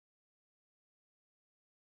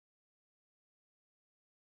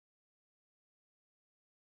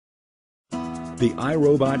The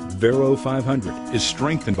iRobot Verro 500 is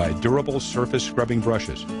strengthened by durable surface scrubbing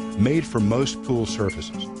brushes made for most pool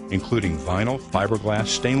surfaces, including vinyl, fiberglass,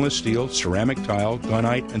 stainless steel, ceramic tile,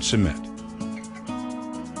 gunite, and cement.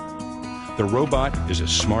 The robot is a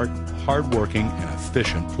smart, hard-working, and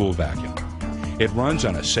efficient pool vacuum. It runs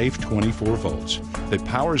on a safe 24 volts that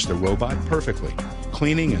powers the robot perfectly,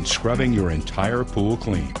 cleaning and scrubbing your entire pool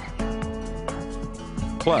clean.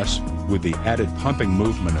 Plus, with the added pumping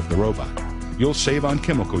movement of the robot, you'll save on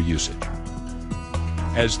chemical usage.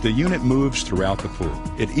 As the unit moves throughout the pool,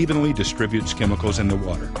 it evenly distributes chemicals in the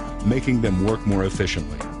water, making them work more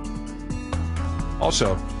efficiently.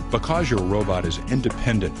 Also, because your robot is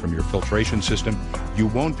independent from your filtration system, you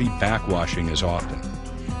won't be backwashing as often.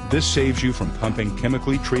 This saves you from pumping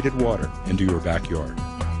chemically treated water into your backyard.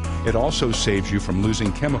 It also saves you from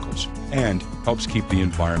losing chemicals and helps keep the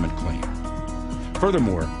environment clean.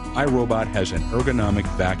 Furthermore, iRobot has an ergonomic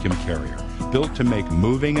vacuum carrier built to make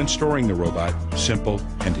moving and storing the robot simple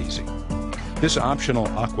and easy. This optional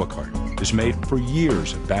aqua cart is made for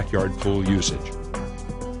years of backyard pool usage.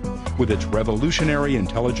 With its revolutionary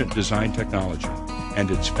intelligent design technology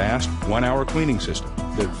and its fast 1-hour cleaning system,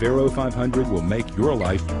 the Verro 500 will make your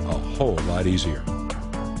life a whole lot easier.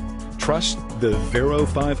 Trust the Verro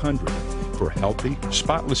 500 for healthy,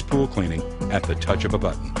 spotless pool cleaning at the touch of a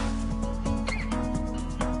button.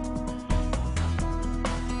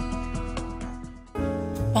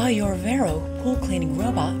 Buy your Verro pool cleaning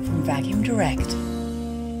robot from Vacuum Direct.